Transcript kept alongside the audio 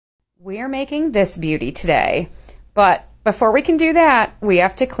We're making this beauty today, but before we can do that, we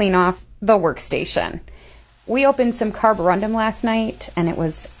have to clean off the workstation. We opened some carborundum last night and it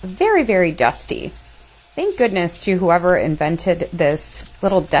was very, very dusty. Thank goodness to whoever invented this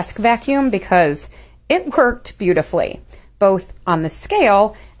little desk vacuum because it worked beautifully, both on the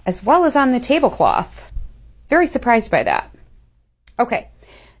scale as well as on the tablecloth. Very surprised by that. Okay,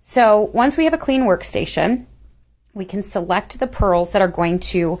 so once we have a clean workstation, we can select the pearls that are going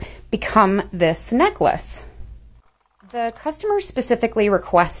to become this necklace. The customer specifically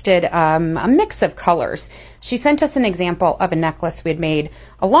requested a mix of colors. She sent us an example of a necklace we had made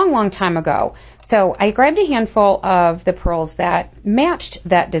a long, long time ago. So I grabbed a handful of the pearls that matched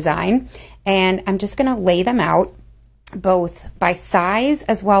that design, and I'm just going to lay them out both by size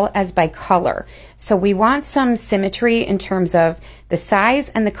as well as by color. So we want some symmetry in terms of the size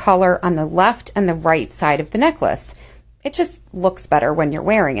and the color on the left and the right side of the necklace. It just looks better when you're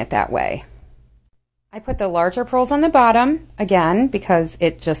wearing it that way. I put the larger pearls on the bottom, again, because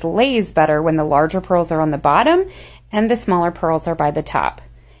it just lays better when the larger pearls are on the bottom and the smaller pearls are by the top.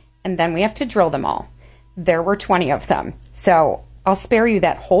 And then we have to drill them all. There were 20 of them. So I'll spare you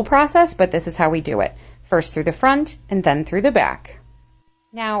that whole process, but this is how we do it. First through the front and then through the back.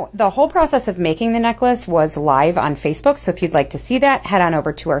 Now, the whole process of making the necklace was live on Facebook, so if you'd like to see that, head on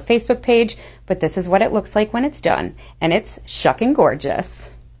over to our Facebook page, but this is what it looks like when it's done, and it's shucking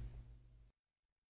gorgeous.